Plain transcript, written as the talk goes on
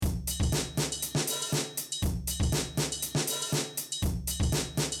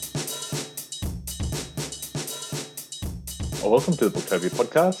Well, welcome to the Booktopia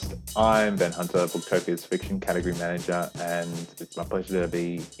podcast. I'm Ben Hunter, Booktopia's fiction category manager, and it's my pleasure to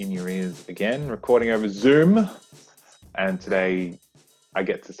be in your ears again, recording over Zoom. And today I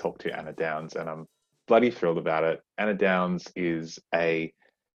get to talk to Anna Downes, and I'm bloody thrilled about it. Anna Downes is a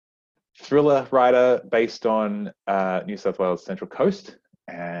thriller writer based on New South Wales Central Coast,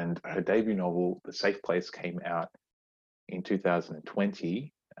 and her debut novel, The Safe Place, came out in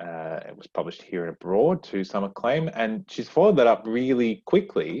 2020. It was published here and abroad to some acclaim, and she's followed that up really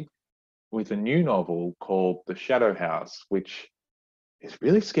quickly with a new novel called The Shadow House, which is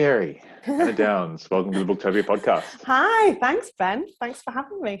really scary. Anna Downes, welcome to the Booktopia podcast. Hi, thanks, Ben. Thanks for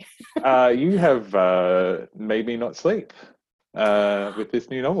having me. You have made me not sleep with this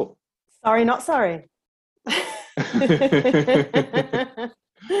new novel. Sorry, not sorry.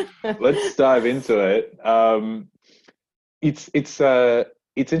 Let's dive into it.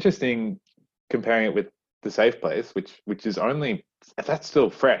 It's interesting comparing it with The Safe Place, which is only, that's still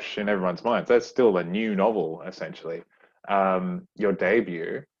fresh in everyone's minds. That's still a new novel, essentially. Your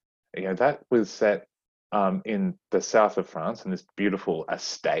debut, that was set in the south of France in this beautiful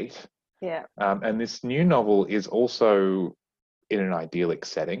estate. Yeah. And this new novel is also in an idyllic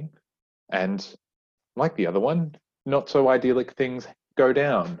setting, and like the other one, not so idyllic things go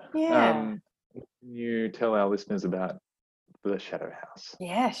down. Yeah. Can you tell our listeners about The Shadow House?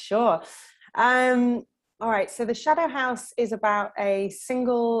 Yeah, sure. All right, so The Shadow House is about a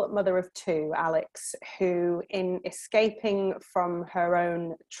single mother of two, Alex, who, in escaping from her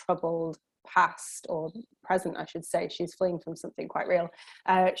own troubled past, or present, I should say, she's fleeing from something quite real,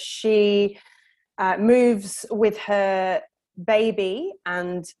 she moves with her baby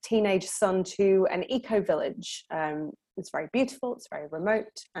and teenage son to an eco-village. It's very beautiful, it's very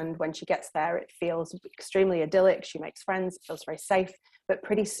remote, and when she gets there it feels extremely idyllic. She makes friends, it feels very safe, but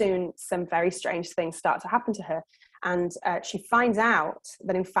pretty soon some very strange things start to happen to her, and she finds out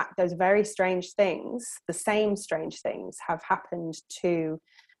that in fact those very strange things, the same strange things, have happened to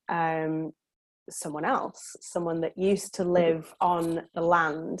someone else, someone that used to live on the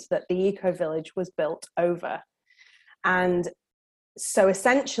land that the eco-village was built over. And so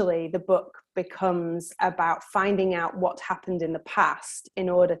essentially the book becomes about finding out what happened in the past in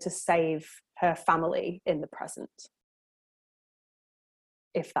order to save her family in the present.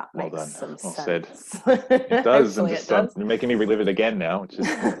 If that makes some sense. Said. It does. And just, does. You're making me relive it again now, which is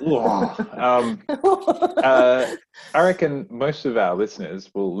I reckon most of our listeners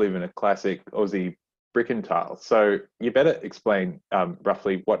will live in a classic Aussie brick and tile. So you better explain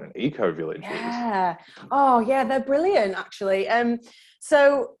roughly what an eco-village is. Oh, yeah, they're brilliant, actually.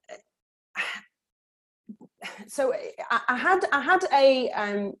 So I had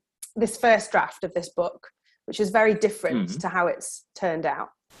a this first draft of this book, which is very different to how it's turned out.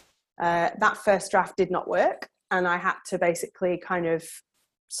 That first draft did not work, and I had to basically kind of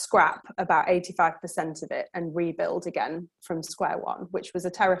scrap about 85% of it and rebuild again from square one, which was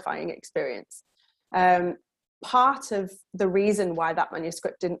a terrifying experience. Part of the reason why that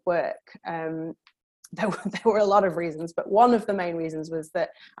manuscript didn't work, there were a lot of reasons, but one of the main reasons was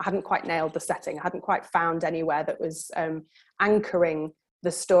that I hadn't quite nailed the setting. I hadn't quite found anywhere that was anchoring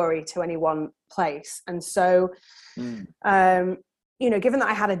the story to any one place. And so, given that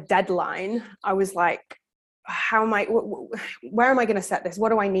I had a deadline, I was like, where am I going to set this? What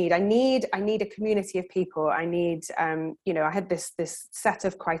do I need? I need a community of people. I need, I had this set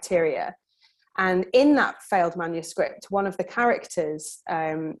of criteria. And in that failed manuscript, one of the characters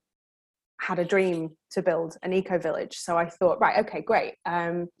had a dream to build an eco-village. So I thought, right, okay, great.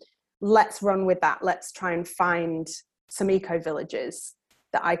 Let's run with that. Let's try and find some eco-villages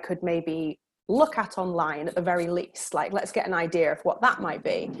that I could maybe look at online at the very least. Like, let's get an idea of what that might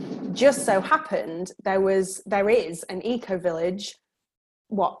be. Just so happened, there is an eco-village,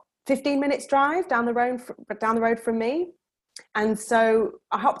 15 minutes drive down the road from me. And so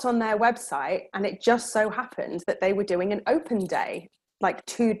I hopped on their website, and it just so happened that they were doing an open day, I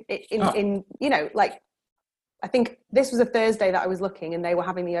think this was a Thursday that I was looking, and they were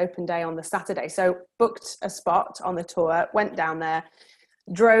having the open day on the Saturday. So booked a spot on the tour, went down there,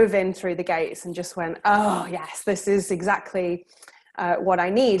 drove in through the gates, and just went, oh yes, this is exactly what I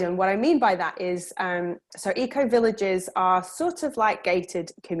need. And what I mean by that is, so eco-villages are sort of like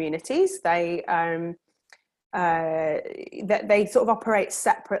gated communities. They sort of operate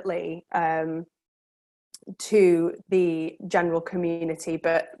separately to the general community,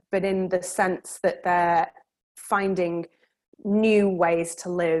 but in the sense that they're finding new ways to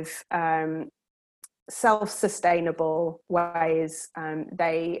live, self-sustainable ways.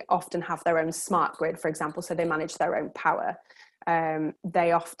 They often have their own smart grid, for example, so they manage their own power.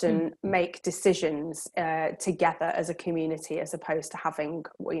 they often make decisions together as a community, as opposed to having,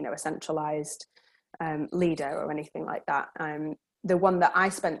 you know, a centralized leader or anything like that. The one that I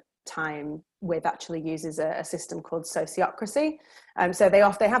spent time with actually uses a system called sociocracy. So they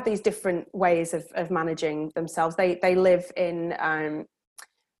have these different ways of managing themselves. They live in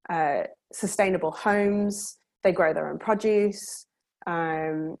sustainable homes. They grow their own produce.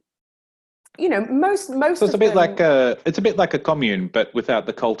 You know, most So it's a bit like a commune, but without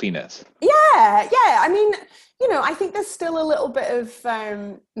the cultiness. Yeah. I mean, you know, I think there's still a little bit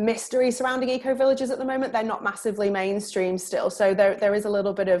of mystery surrounding eco villages at the moment. They're not massively mainstream still, so there is a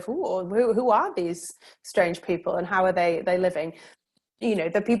little bit of who are these strange people and how are they living? You know,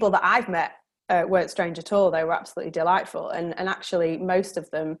 the people that I've met weren't strange at all. They were absolutely delightful, and actually most of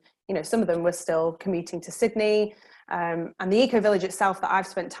them, you know, some of them were still commuting to Sydney, and the eco village itself that I've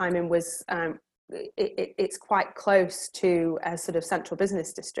spent time in was. It's quite close to a sort of central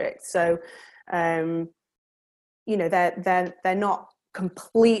business district, so you know, they're not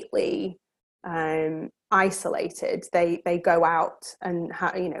completely isolated. They go out and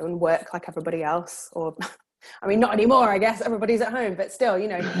you know, and work like everybody else, or I mean, not anymore, I guess everybody's at home, but still, you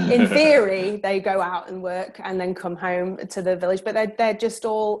know, in theory they go out and work and then come home to the village, but they're just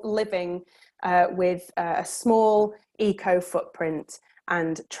all living with a small eco footprint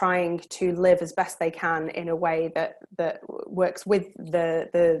and trying to live as best they can in a way that works with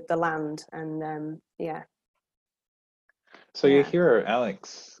the land. And yeah. So your hero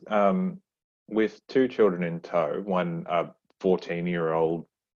Alex, with two children in tow, one a 14-year-old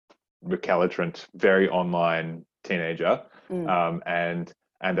recalcitrant, very online teenager, and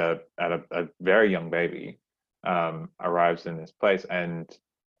a very young baby, arrives in this place, and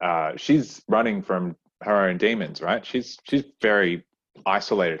she's running from her own demons, right? She's very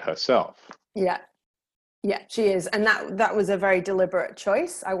isolated herself. Yeah, she is, and that was a very deliberate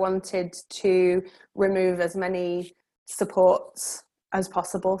choice. I wanted to remove as many supports as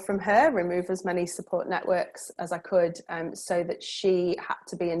possible from her, remove as many support networks as I could, so that she had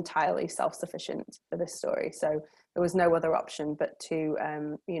to be entirely self-sufficient for this story. So there was no other option but to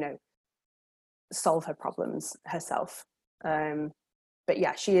you know, solve her problems herself. But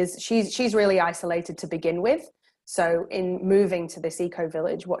yeah, she's really isolated to begin with. So in moving to this eco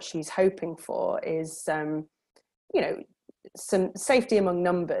village, what she's hoping for is, you know, some safety among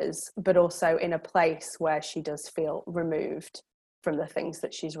numbers, but also in a place where she does feel removed from the things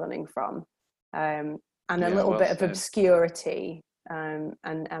that she's running from, and a little bit of obscurity and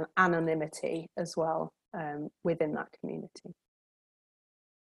anonymity as well within that community.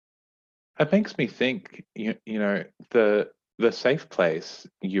 It makes me think, you know, the safe place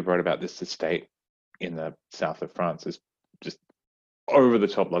you wrote about, this estate in the south of France, is just over the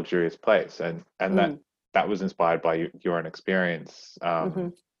top luxurious place, and that was inspired by your own experience.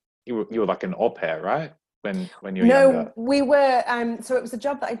 You were like an au pair, right? When you were younger? We were. So it was a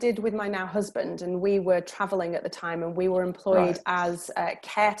job that I did with my now husband, and we were traveling at the time, and we were employed as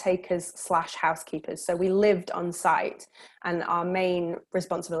caretakers / housekeepers. So we lived on site, and our main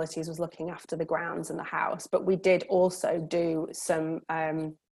responsibilities was looking after the grounds and the house. But we did also do some,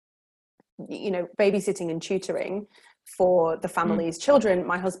 you know, babysitting and tutoring for the family's children.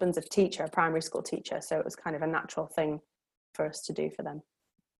 My husband's a teacher, a primary school teacher, so it was kind of a natural thing for us to do for them.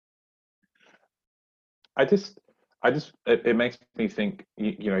 It makes me think,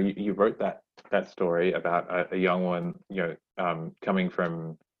 you know, you wrote that story about a young one, you know, coming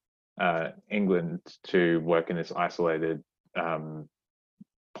from England to work in this isolated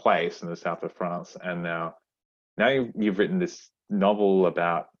place in the south of France, and now you've written this novel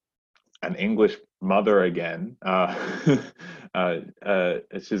about an English mother again.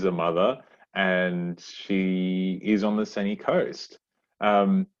 She's a mother, and she is on the sunny coast,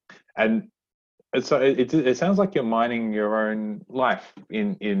 and so it sounds like you're mining your own life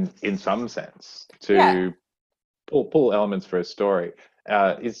in some sense to pull elements for a story.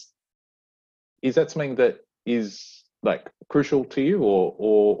 Is that something that is like crucial to you,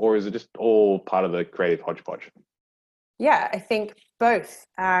 or is it just all part of the creative hodgepodge? Yeah, I think both.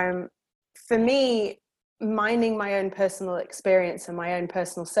 For me, mining my own personal experience and my own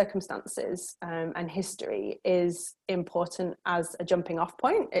personal circumstances and history is important as a jumping off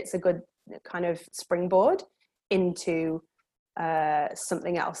point. It's a good kind of springboard into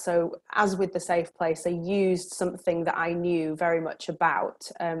something else. So as with The Safe Place, I used something that I knew very much about,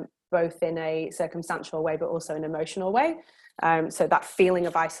 both in a circumstantial way but also an emotional way. So that feeling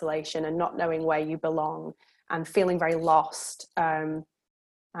of isolation and not knowing where you belong and feeling very lost,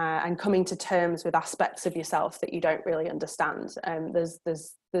 and coming to terms with aspects of yourself that you don't really understand.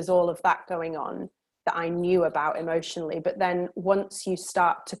 There's all of that going on. that I knew about emotionally. But then once you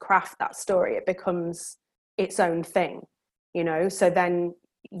start to craft that story, it becomes its own thing, you know. So then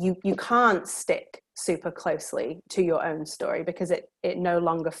you can't stick super closely to your own story because it no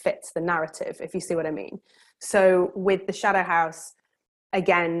longer fits the narrative, if you see what I mean. So with the Shadow House,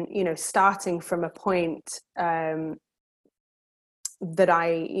 again, you know, starting from a point that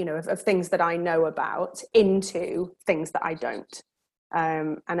I, you know, of things that I know about into things that I don't.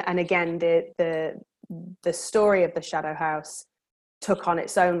 And again, the story of the Shadow House took on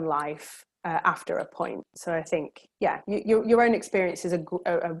its own life after a point. So I think, yeah, your own experiences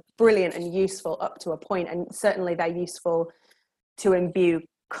are brilliant and useful up to a point, and certainly they're useful to imbue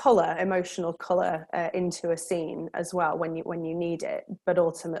color, emotional color into a scene as well when you need it. But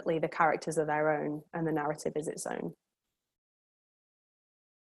ultimately, the characters are their own, and the narrative is its own.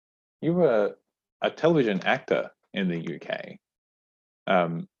 You were a television actor in the UK.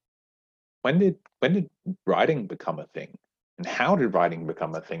 When did writing become a thing, and how did writing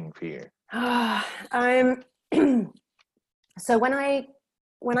become a thing for you? So when I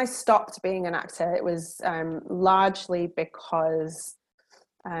stopped being an actor, it was largely because,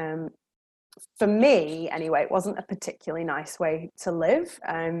 for me anyway, it wasn't a particularly nice way to live.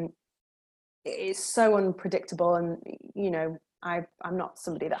 It's so unpredictable, and you know, I'm not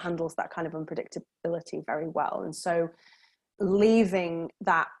somebody that handles that kind of unpredictability very well, and so leaving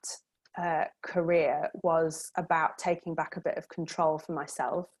that career was about taking back a bit of control for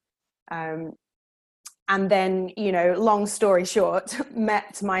myself. And then, you know, long story short,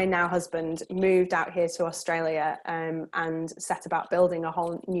 met my now husband, moved out here to Australia, and set about building a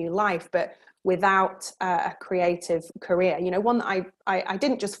whole new life, but without a creative career. You know, one that I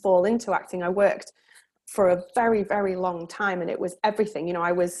didn't just fall into acting. I worked for a very, very long time, and it was everything. You know,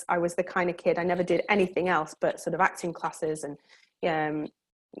 I was the kind of kid, I never did anything else but sort of acting classes, and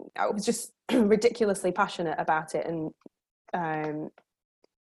I was just ridiculously passionate about it. And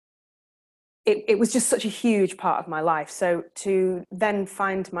it was just such a huge part of my life. So to then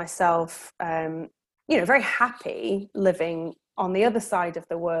find myself, you know, very happy living on the other side of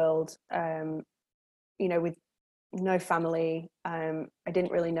the world, you know, with no family. I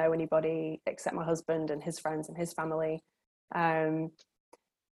didn't really know anybody except my husband and his friends and his family.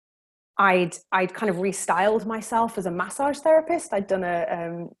 I'd kind of restyled myself as a massage therapist. I'd done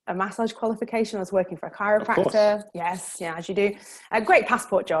a massage qualification. I was working for a chiropractor. Yes, yeah, as you do. A great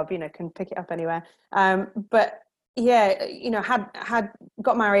passport job, you know, can pick it up anywhere. But yeah, you know, had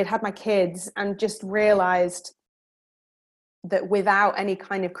got married, had my kids, and just realized that without any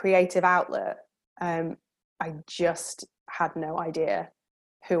kind of creative outlet, I just had no idea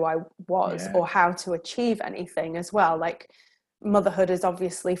who I was or how to achieve anything as well. Like, motherhood is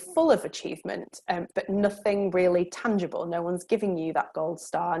obviously full of achievement, but nothing really tangible. No one's giving you that gold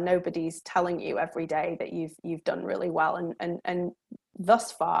star. Nobody's telling you every day that you've done really well. And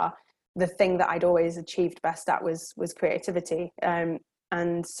thus far, the thing that I'd always achieved best at was creativity.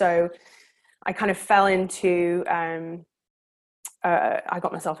 And so I kind of fell into, I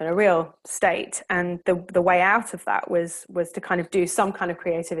got myself in a real state, and the way out of that was to kind of do some kind of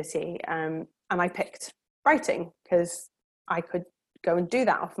creativity. And I picked writing because I could go and do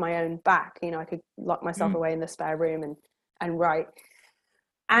that off my own back. You know, I could lock myself away in the spare room and write.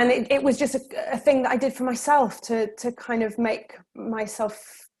 And it was just a thing that I did for myself to kind of make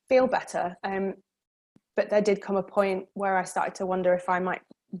myself feel better. But there did come a point where I started to wonder if I might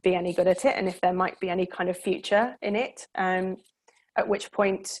be any good at it, and if there might be any kind of future in it. At which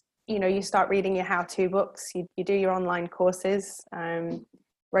point, you know, you start reading your how-to books, you do your online courses,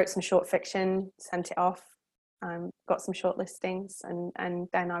 wrote some short fiction, sent it off. Got some short listings, and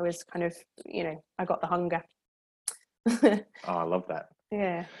then I was kind of, you know, I got the hunger. Oh, I love that.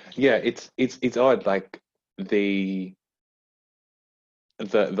 Yeah. It's odd, like the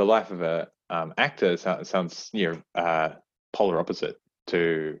life of a actor sounds, you know, polar opposite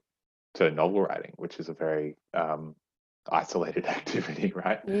to novel writing, which is a very isolated activity,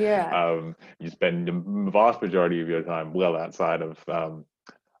 right? Yeah. You spend the vast majority of your time well outside of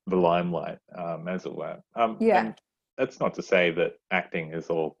the limelight, as it were. And that's not to say that acting is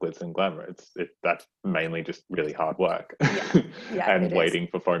all glitz and glamour. That's mainly just really hard work, and waiting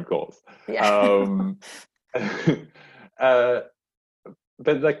for phone calls.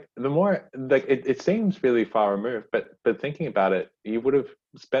 But like, the more, like, it seems really far removed, but thinking about it, you would have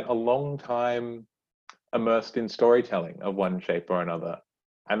spent a long time immersed in storytelling of one shape or another,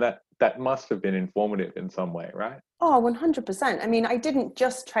 and that must have been informative in some way, right? Oh, 100%. I mean, I didn't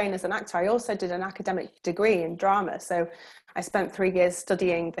just train as an actor. I also did an academic degree in drama. So I spent 3 years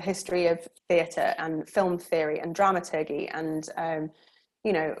studying the history of theatre and film theory and dramaturgy. And,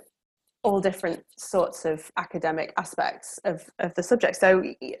 you know, all different sorts of academic aspects of the subject. So,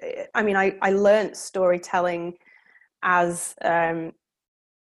 I mean, I learned storytelling as a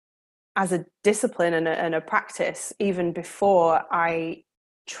discipline and a practice even before I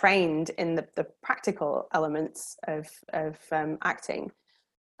trained in the practical elements of acting.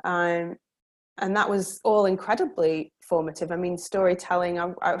 And that was all incredibly formative. I mean, storytelling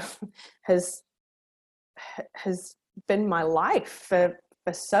has been my life for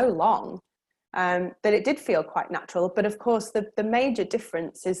so long, that it did feel quite natural. But of course, the major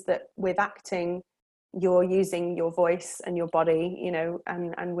difference is that with acting, you're using your voice and your body, you know,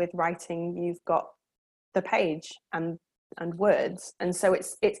 and with writing, you've got the page and words, and so it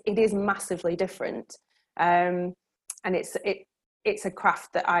is massively different. And it's a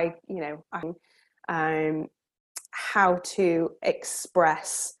craft that I, you know, how to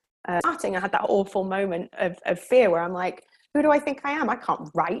express. Starting, I had that awful moment of fear where I'm like, who do I think I am? I can't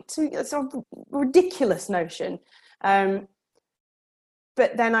write. It's a ridiculous notion. But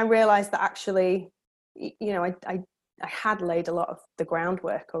then I realized that actually, you know, I had laid a lot of the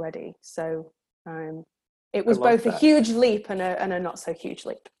groundwork already. So it was both a huge leap and a not so huge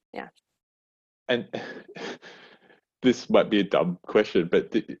leap. Yeah. And this might be a dumb question,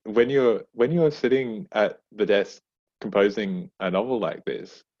 but when you're sitting at the desk composing a novel like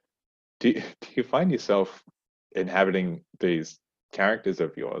this, do you find yourself inhabiting these characters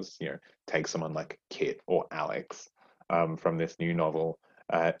of yours? You know, take someone like Kit or Alex from this new novel,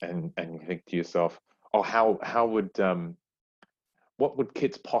 and you think to yourself, oh, how would what would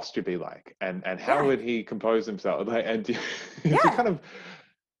Kit's posture be like, and how would he compose himself? Like, and do you kind of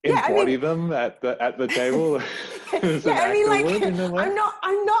embody them at the table as an actor would, in a way?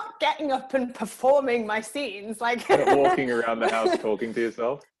 I'm not getting up and performing my scenes, like walking around the house talking to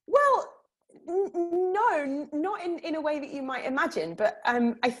yourself. Well, no, not in a way that you might imagine. But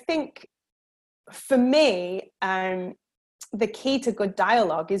I think for me, the key to good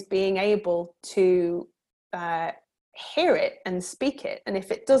dialogue is being able to hear it and speak it. And if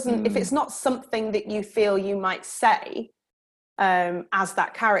it doesn't, if it's not something that you feel you might say as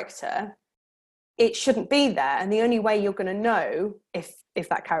that character, it shouldn't be there. And the only way you're going to know if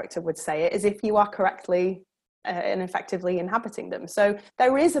that character would say it is if you are correctly and effectively inhabiting them. So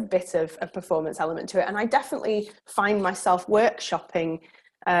there is a bit of a performance element to it, and I definitely find myself workshopping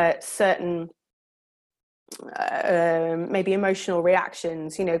certain maybe emotional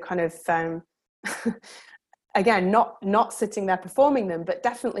reactions, you know, kind of again, not sitting there performing them, but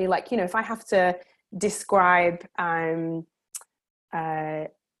definitely, like, you know, if I have to describe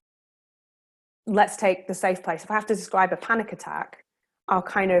let's take The Safe Place. If I have to describe a panic attack, I'll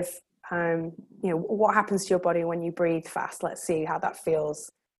kind of you know, what happens to your body when you breathe fast? Let's see how that feels.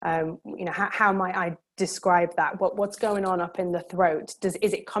 You know, how might I describe that? What's going on up in the throat? Is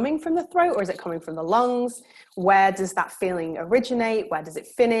it coming from the throat, or is it coming from the lungs? Where does that feeling originate? Where does it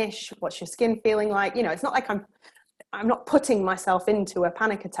finish? What's your skin feeling like? You know, it's not like I'm not putting myself into a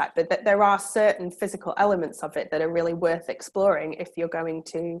panic attack, but that there are certain physical elements of it that are really worth exploring if you're going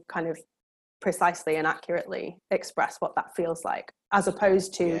to kind of precisely and accurately express what that feels like, as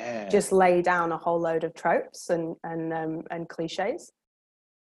opposed to just lay down a whole load of tropes and cliches.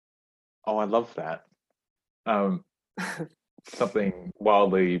 Oh, I love that. Something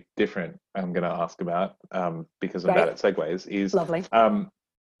wildly different I'm going to ask about, because I'm bad at segues, is lovely.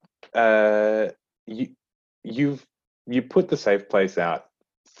 You put The Safe Place out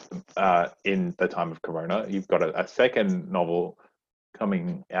in the time of Corona. You've got a second novel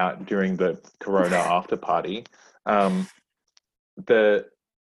coming out during the Corona after party.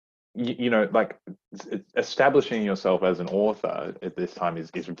 You know, like, establishing yourself as an author at this time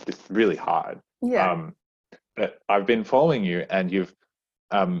is really hard. But I've been following you, and you've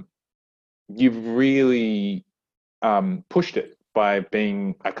really pushed it by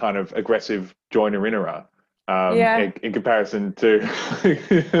being a kind of aggressive joiner-innerer. In comparison to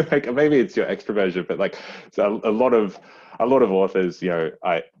like, maybe it's your extroversion, but like, so a lot of authors, you know,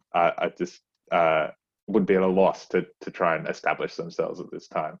 I just would be at a loss to try and establish themselves at this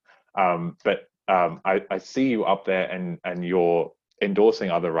time. But I see you up there, and you're endorsing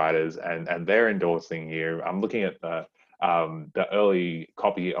other writers, and they're endorsing you. I'm looking at the early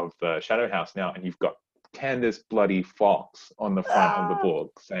copy of the Shadow House now, and you've got Candace Bloody Fox on the front of the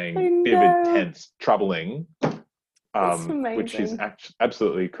book saying vivid, tense, troubling, which is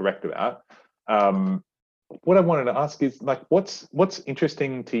absolutely correct about. What I wanted to ask is, like, what's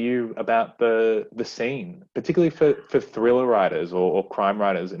interesting to you about the scene, particularly for thriller writers or crime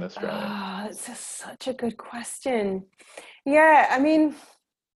writers in Australia? Oh, that's such a good question. Yeah, I mean,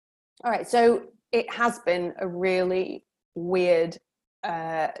 all right, so it has been a really weird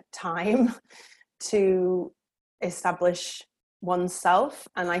time to establish oneself.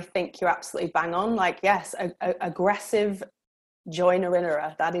 And I think you're absolutely bang on. Like, yes, aggressive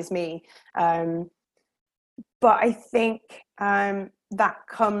joiner-innerer, that is me. But I think that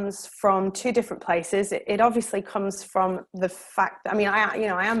comes from two different places. It obviously comes from the fact that, I mean, I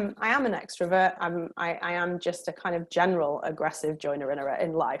am an extrovert. I am just a kind of general aggressive joiner-innerer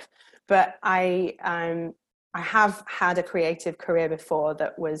in life. But I have had a creative career before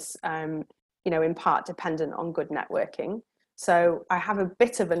that was, in part dependent on good networking. So I have a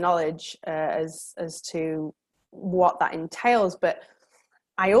bit of a knowledge as to what that entails. But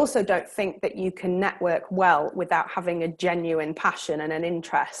I also don't think that you can network well without having a genuine passion and an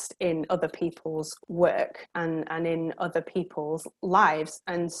interest in other people's work and in other people's lives.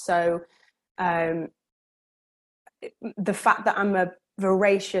 And so the fact that I'm a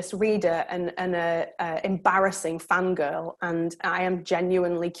voracious reader and a embarrassing fangirl, and I am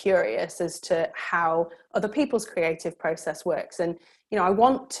genuinely curious as to how other people's creative process works. And, I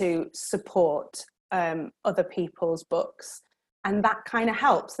want to support other people's books. And that kind of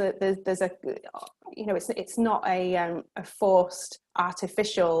helps. There's a, it's not a forced,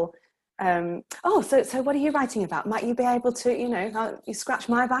 artificial. So what are you writing about? Might you be able to, you scratch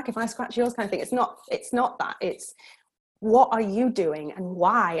my back if I scratch yours, kind of thing. It's not that. It's what are you doing and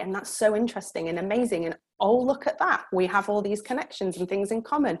why? And that's so interesting and amazing. And oh, look at that. We have all these connections and things in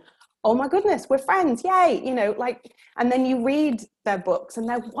common. Oh my goodness, we're friends. Yay. And then you read their books and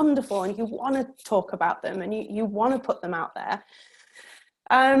they're wonderful and you want to talk about them and you want to put them out there.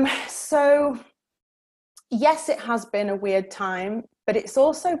 So yes, it has been a weird time, but it's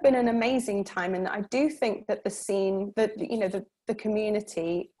also been an amazing time. And I do think that the scene, that, the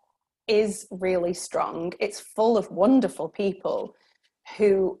community is really strong. It's full of wonderful people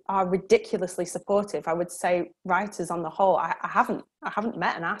who are ridiculously supportive. I would say writers on the whole, I haven't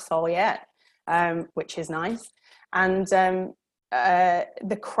met an asshole yet, which is nice. And the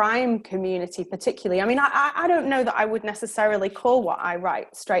crime community particularly, I mean, I don't know that I would necessarily call what I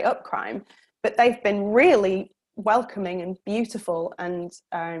write straight up crime, but they've been really welcoming and beautiful, and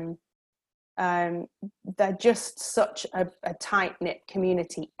they're just such a tight-knit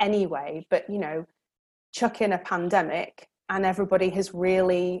community anyway. But chuck in a pandemic and everybody has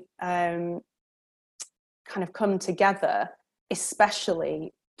really kind of come together,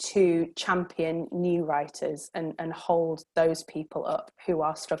 especially to champion new writers and hold those people up who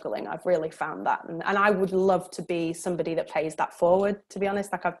are struggling. I've really found that, and I would love to be somebody that pays that forward, to be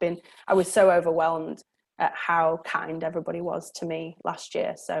honest. Like I was so overwhelmed at how kind everybody was to me last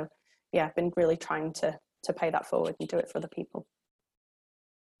year. So yeah, I've been really trying to pay that forward and do it for other people.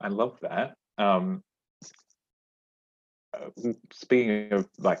 I love that. Speaking of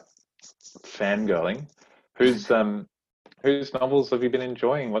like fangirling, whose novels have you been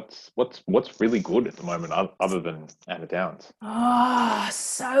enjoying? What's really good at the moment, other than Anna Downs? Oh,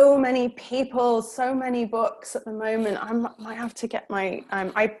 so many people, so many books at the moment. I might have to get my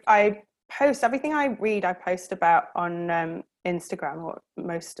I post everything I read. I post about on Instagram, or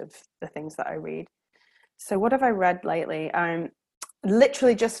most of the things that I read. So what have I read lately?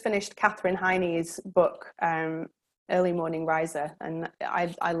 Literally just finished Katherine Heine's book, Early Morning Riser, and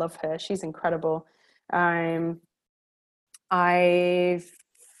I love her. She's incredible. I've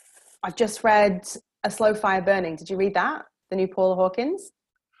just read A Slow Fire Burning. Did you read that? The new Paula Hawkins?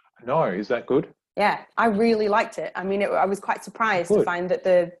 No, is that good? Yeah, I really liked it. I mean, I was quite surprised to find that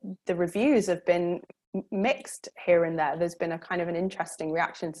the reviews have been mixed here and there. There's been a kind of an interesting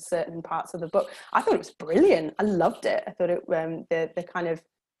reaction to certain parts of the book. I thought it was brilliant. I loved it. I thought it the kind of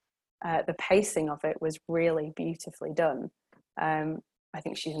the pacing of it was really beautifully done. I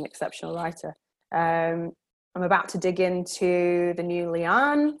think she's an exceptional writer. I'm about to dig into the new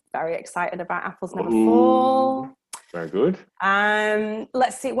Leanne. Very excited about Apples Never Fall. Very good.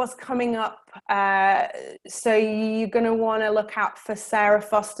 Let's see what's coming up. So you're going to want to look out for Sarah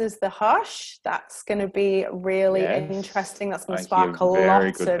Foster's The Hush. That's going to be really interesting. That's going to spark a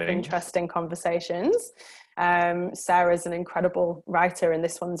lot of interesting conversations. Sarah's an incredible writer, and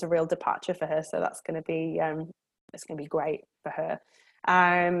this one's a real departure for her. So that's going to be great for her.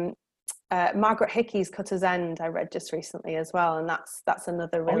 Margaret Hickey's Cutter's End I read just recently as well, and that's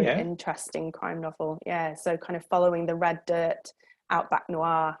another really interesting crime novel. Yeah, so kind of following the Red Dirt Outback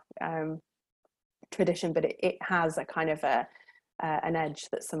Noir tradition, but it has a kind of an edge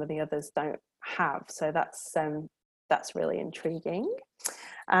that some of the others don't have. So that's really intriguing.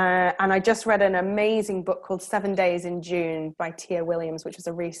 And I just read an amazing book called 7 Days in June by Tia Williams, which was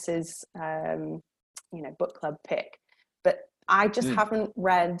a Reese's book club pick. But I just haven't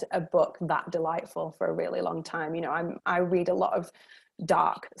read a book that delightful for a really long time. I read a lot of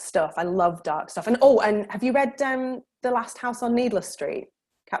dark stuff. I love dark stuff. And have you read The Last House on Needless Street,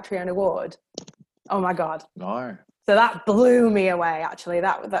 Catriona Ward? Oh my God. No. So that blew me away. Actually,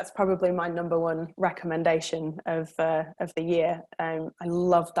 that's probably my number one recommendation of the year. I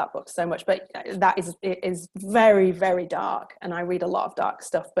loved that book so much, but it is very, very dark, and I read a lot of dark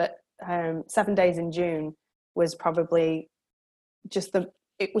stuff. But 7 Days in June was probably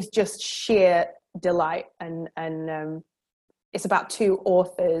it was just sheer delight, and it's about two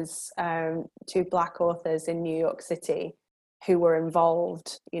authors, two Black authors in New York City, who were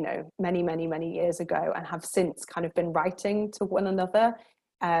involved, many, many, many years ago, and have since kind of been writing to one another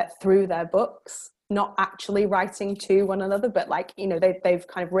through their books, not actually writing to one another, but they've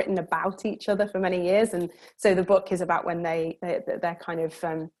kind of written about each other for many years. And so the book is about when they're kind of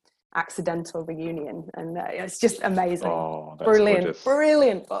accidental reunion, and it's just amazing. Oh, that's brilliant, gorgeous.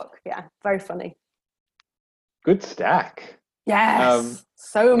 Brilliant book. Yeah, very funny. Good stack. Yes,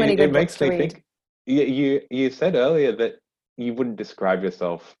 so many good books to read. Think, you said earlier that you wouldn't describe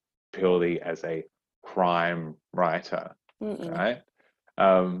yourself purely as a crime writer, right?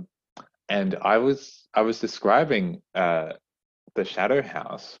 And I was describing The Shadow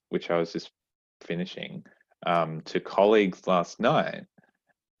House, which I was just finishing, to colleagues last night,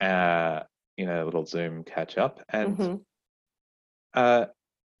 a little Zoom catch up, and I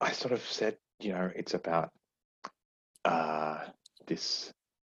sort of said, it's about this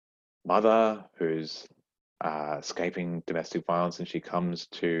mother who's escaping domestic violence, and she comes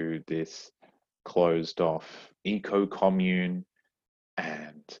to this closed off eco commune,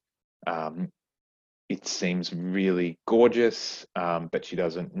 and it seems really gorgeous, but she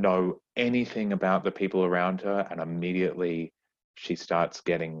doesn't know anything about the people around her, and immediately she starts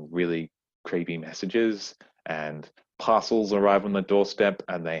getting really creepy messages, and parcels arrive on the doorstep,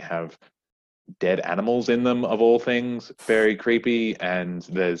 and they have dead animals in them, of all things. Very creepy. And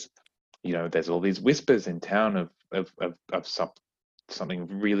there's all these whispers in town of something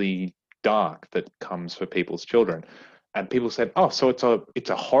really dark that comes for people's children. And people said, "Oh, so it's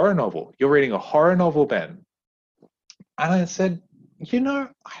a horror novel. You're reading a horror novel, Ben?" And I said,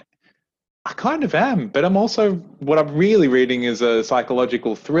 I kind of am, but what I'm really reading is a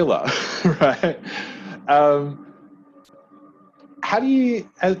psychological thriller, right? How do you?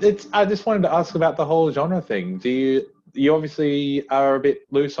 I just wanted to ask about the whole genre thing. You obviously are a bit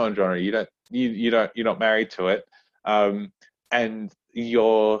loose on genre. You're not married to it, and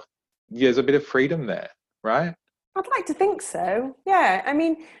there's a bit of freedom there, right? I'd like to think so. Yeah, I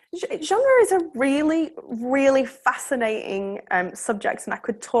mean, genre is a really, really fascinating subject, and I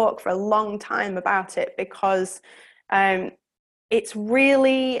could talk for a long time about it, because it's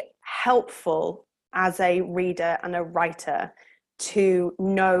really helpful as a reader and a writer to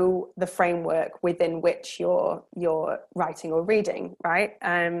know the framework within which you're writing or reading, right?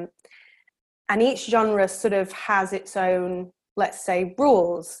 And each genre sort of has its own, let's say,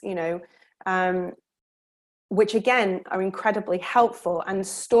 rules, which again are incredibly helpful. And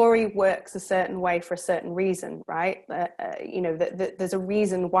story works a certain way for a certain reason, right? There's a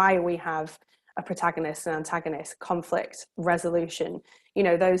reason why we have a protagonist and antagonist, conflict resolution.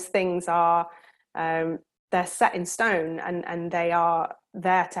 Those things are they're set in stone, and they are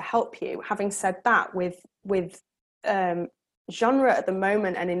there to help you. Having said that, with genre at the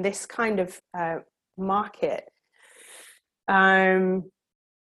moment, and in this kind of market, I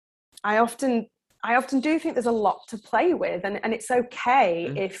often do think there's a lot to play with, and it's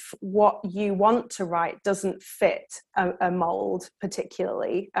okay if what you want to write doesn't fit a mold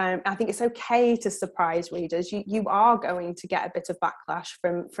particularly. I think it's okay to surprise readers. You are going to get a bit of backlash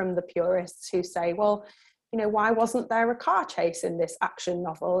from the purists who say, well, why wasn't there a car chase in this action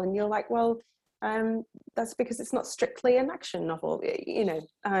novel? And you're like, well, that's because it's not strictly an action novel.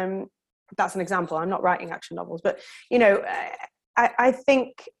 That's an example. I'm not writing action novels, but I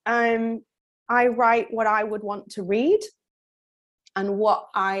think I write what I would want to read, and what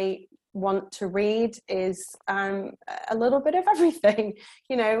I want to read is a little bit of everything.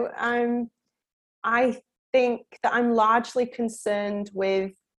 I think that I'm largely concerned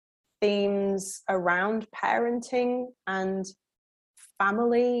with themes around parenting and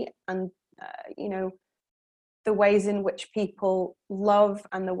family, and the ways in which people love,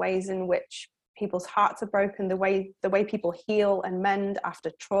 and the ways in which people's hearts are broken, the way people heal and mend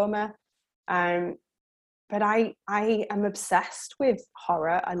after trauma. But I am obsessed with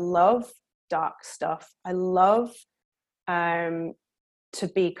horror. I love dark stuff. I love to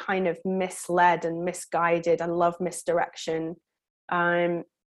be kind of misled and misguided. I love misdirection.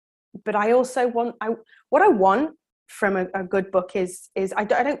 But I also want what I want from a good book is I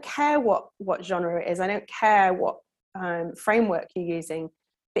don't care what genre it is. I don't care what framework you're using,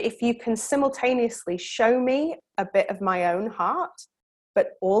 but if you can simultaneously show me a bit of my own heart,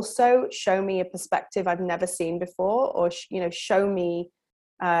 but also show me a perspective I've never seen before, or show me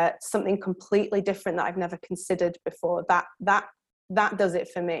something completely different that I've never considered before, that does it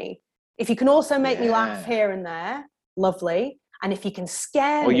for me. If you can also make me laugh here and there, lovely. And if you can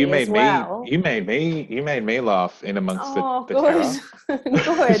scare me as well. You made me laugh in amongst the good.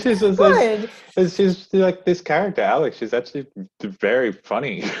 Good. It's just like this character, Alex. She's actually very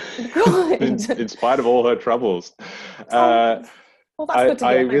funny. Good. in spite of all her troubles. Well, that's good to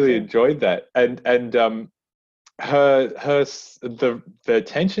hear. I really enjoyed that. And the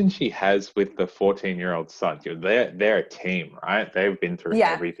attention she has with the 14-year-old son. They're a team, right? They've been through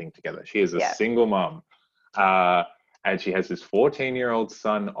everything together. She is a single mom. And she has this 14-year-old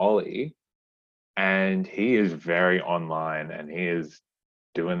son, Ollie, and he is very online, and he is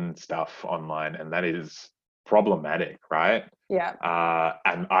doing stuff online, and that is problematic, right? Yeah.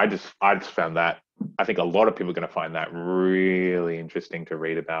 And I just found that, I think a lot of people are going to find that really interesting to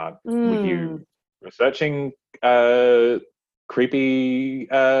read about. Were you researching creepy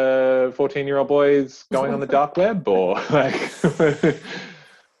 14-year-old boys going on the dark web, or like?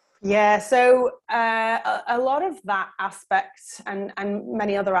 Yeah, so a lot of that aspect and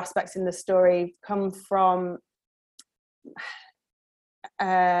many other aspects in the story come from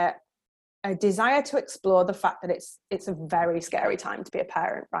a desire to explore the fact that it's a very scary time to be a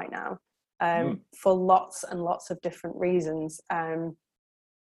parent right now, for lots and lots of different reasons.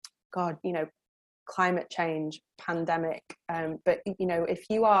 God, climate change, pandemic, but if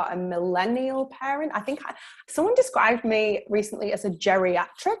you are a millennial parent, I think someone described me recently as a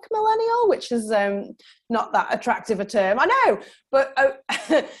geriatric millennial, which is not that attractive a term, I know, but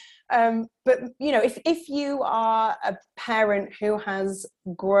if you are a parent who has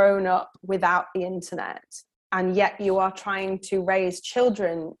grown up without the internet, and yet you are trying to raise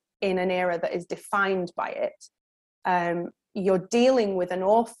children in an era that is defined by it, you're dealing with an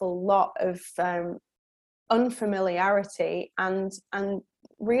awful lot of unfamiliarity and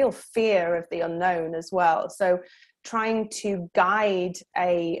real fear of the unknown as well. So trying to guide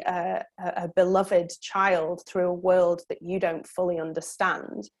a beloved child through a world that you don't fully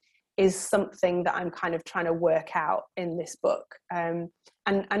understand is something that I'm kind of trying to work out in this book, and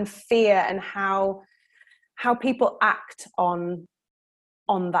fear, and how people act on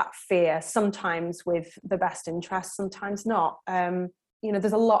that fear, sometimes with the best interest, sometimes not.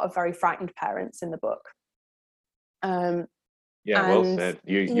 There's a lot of very frightened parents in the book. Well said.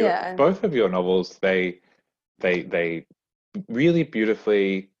 You both of your novels, they really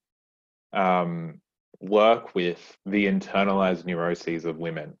beautifully work with the internalized neuroses of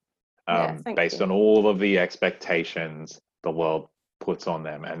women, based on all of the expectations the world puts on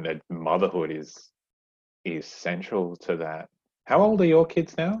them, and that motherhood is central to that. How old are your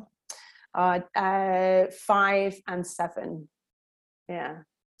kids now? 5 and 7. Yeah.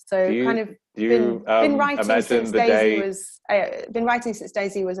 So been writing since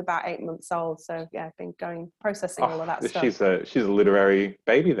Daisy was about 8 months old. So yeah, I've been processing all of that stuff. She's a literary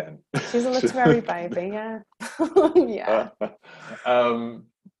baby then. She's a literary baby, yeah. Yeah.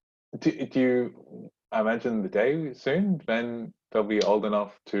 Do you imagine the day soon when they'll be old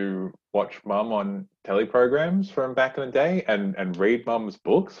enough to watch mum on telly programs from back in the day and read mum's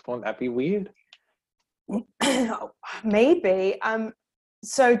books? Won't that be weird? Maybe.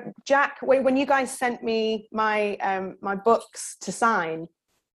 So Jack, when you guys sent me my my books to sign,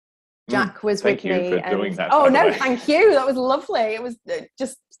 Jack was with me. Thank you for doing that. Oh no, thank you. That was lovely.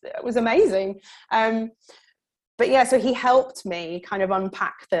 It was amazing. But yeah, so he helped me kind of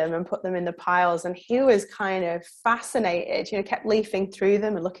unpack them and put them in the piles, and he was kind of fascinated, kept leafing through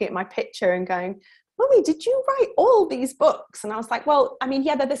them and looking at my picture and going, "Mummy, did you write all these books?" And I was like, well, I mean,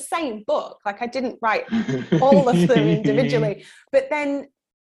 yeah, they're the same book. Like, I didn't write all of them individually. But then,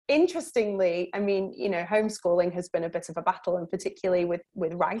 interestingly, I mean, homeschooling has been a bit of a battle, and particularly with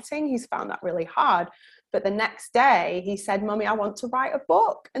writing, he's found that really hard. But the next day he said, "Mummy, I want to write a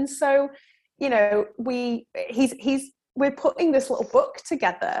book." And so, we're putting this little book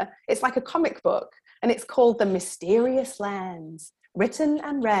together. It's like a comic book, and it's called The Mysterious Lands, written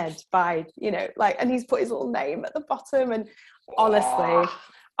and read by, and he's put his little name at the bottom. And honestly,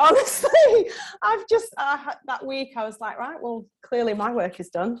 I've just, that week I was like, right, well, clearly my work is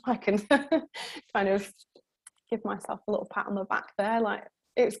done. I can kind of give myself a little pat on the back there. Like,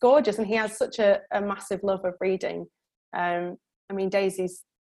 it's gorgeous. And he has such a massive love of reading. I mean, Daisy's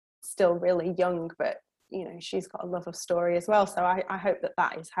still really young, but, she's got a love of story as well. So I hope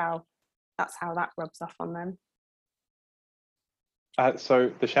that's how that rubs off on them.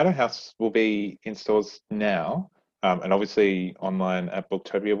 So the Shadow House will be in stores now. And obviously online at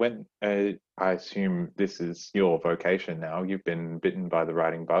Booktopia. When I assume this is your vocation now, you've been bitten by the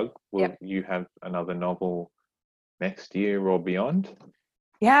writing bug. Will Yep. you have another novel next year or beyond?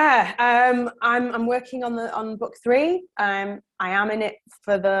 Yeah, I'm working on book 3. I am in it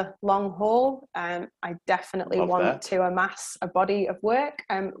for the long haul. I definitely want to amass a body of work.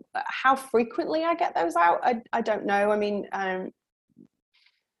 How frequently I get those out, I don't know. I mean,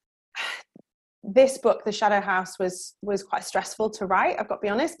 this book, The Shadow House, was quite stressful to write, I've got to be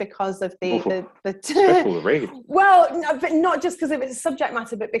honest, because of the stressful to read. Well, no, but not just because of its subject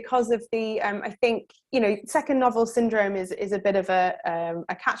matter, but because of the I think, second novel syndrome is a bit of a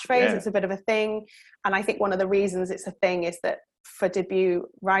catchphrase. Yeah. It's a bit of a thing, and I think one of the reasons it's a thing is that for debut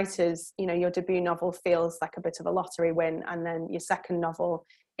writers, your debut novel feels like a bit of a lottery win, and then your second novel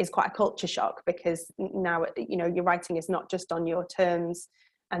is quite a culture shock, because now your writing is not just on your terms,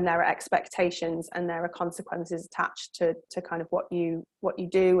 and there are expectations and there are consequences attached to kind of what you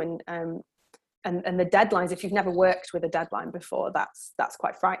do, and the deadlines. If you've never worked with a deadline before, that's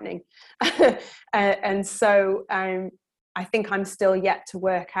quite frightening. And so I think I'm still yet to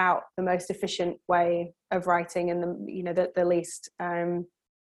work out the most efficient way of writing, and the least kind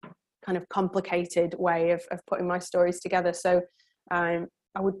of complicated way of putting my stories together. So I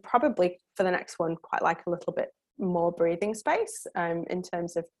would probably, for the next one, quite like a little bit more breathing space in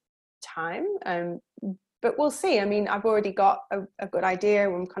terms of time, but we'll see. I mean, I've already got a good idea.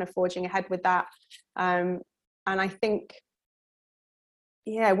 I'm kind of forging ahead with that, and I think,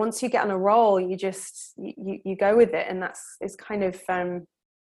 once you get on a roll, you just you go with it, and it's kind of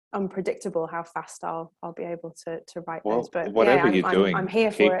unpredictable how fast I'll be able to write those. But whatever you're doing, I'm here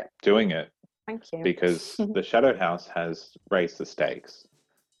keep for it. Doing it. Thank you. Because The Shadow House has raised the stakes.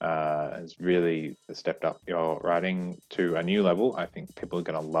 Has really stepped up your writing to a new level. I think people are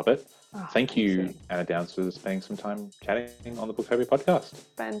going to love it. Thank you, Anna Downs, for spending some time chatting on the Booktopia podcast.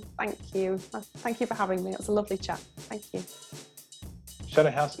 Ben, thank you. Thank you for having me. It was a lovely chat. Thank you.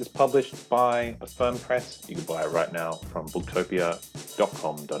 Shadow House is published by Affirm Press. You can buy it right now from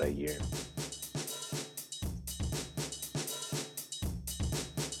booktopia.com.au.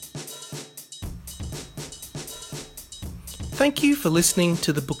 Thank you for listening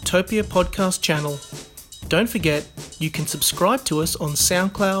to the Booktopia podcast channel. Don't forget, you can subscribe to us on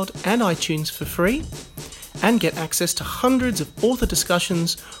SoundCloud and iTunes for free, and get access to hundreds of author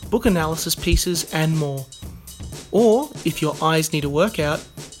discussions, book analysis pieces, and more. Or, if your eyes need a workout,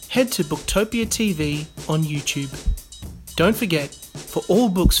 head to Booktopia TV on YouTube. Don't forget, for all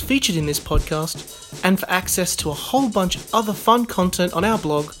books featured in this podcast, and for access to a whole bunch of other fun content on our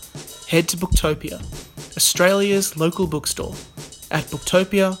blog, head to Booktopia, Australia's local bookstore, at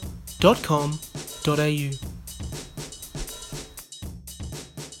booktopia.com.au.